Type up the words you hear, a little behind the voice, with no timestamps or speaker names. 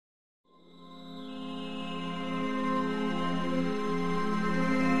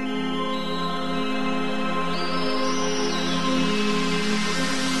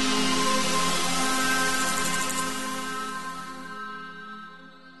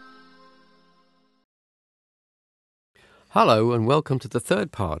Hello and welcome to the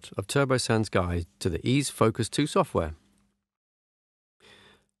third part of TurboSound's guide to the Ease Focus 2 software.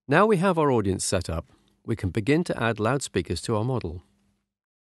 Now we have our audience set up, we can begin to add loudspeakers to our model.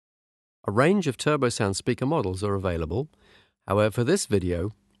 A range of TurboSound speaker models are available. However, for this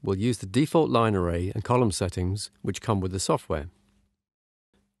video, we'll use the default line array and column settings which come with the software.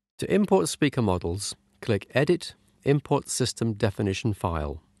 To import speaker models, click Edit, Import System Definition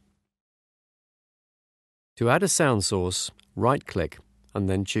File. To add a sound source, right-click and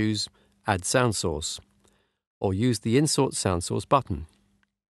then choose Add Sound Source, or use the Insert Sound Source button.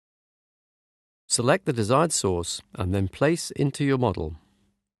 Select the desired source and then place into your model.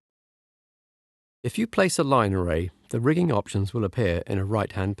 If you place a line array, the rigging options will appear in a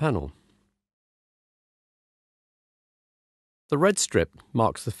right-hand panel. The red strip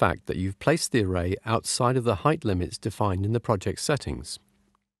marks the fact that you've placed the array outside of the height limits defined in the project settings.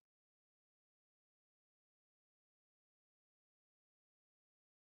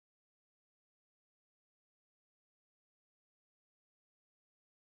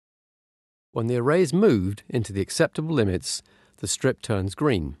 When the array is moved into the acceptable limits, the strip turns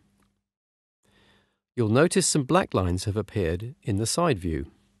green. You'll notice some black lines have appeared in the side view.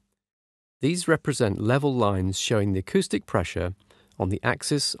 These represent level lines showing the acoustic pressure on the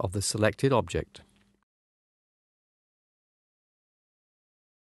axis of the selected object.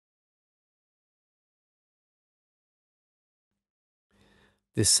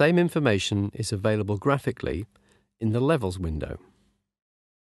 This same information is available graphically in the Levels window.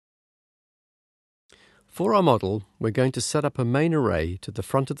 For our model, we're going to set up a main array to the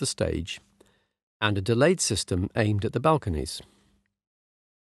front of the stage and a delayed system aimed at the balconies.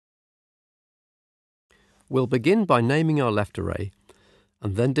 We'll begin by naming our left array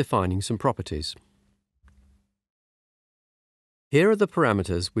and then defining some properties. Here are the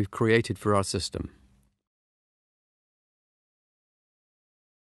parameters we've created for our system.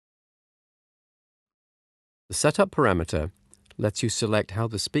 The setup parameter lets you select how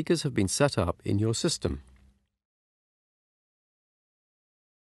the speakers have been set up in your system.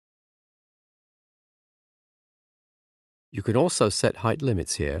 You can also set height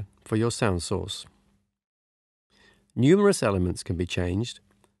limits here for your sound source. Numerous elements can be changed,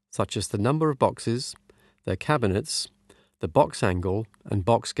 such as the number of boxes, their cabinets, the box angle, and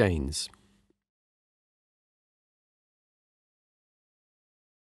box gains.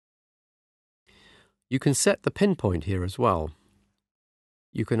 You can set the pinpoint here as well.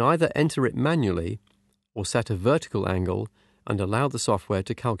 You can either enter it manually or set a vertical angle and allow the software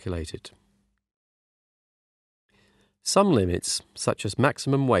to calculate it. Some limits, such as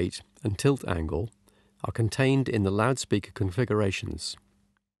maximum weight and tilt angle, are contained in the loudspeaker configurations.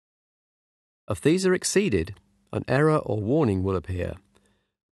 If these are exceeded, an error or warning will appear,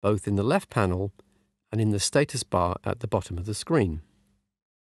 both in the left panel and in the status bar at the bottom of the screen.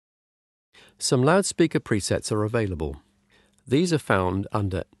 Some loudspeaker presets are available. These are found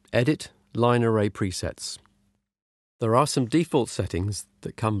under Edit Line Array Presets. There are some default settings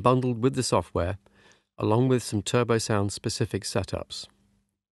that come bundled with the software, along with some TurboSound specific setups.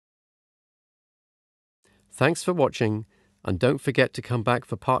 Thanks for watching, and don't forget to come back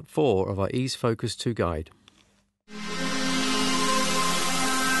for part 4 of our Ease Focus 2 guide.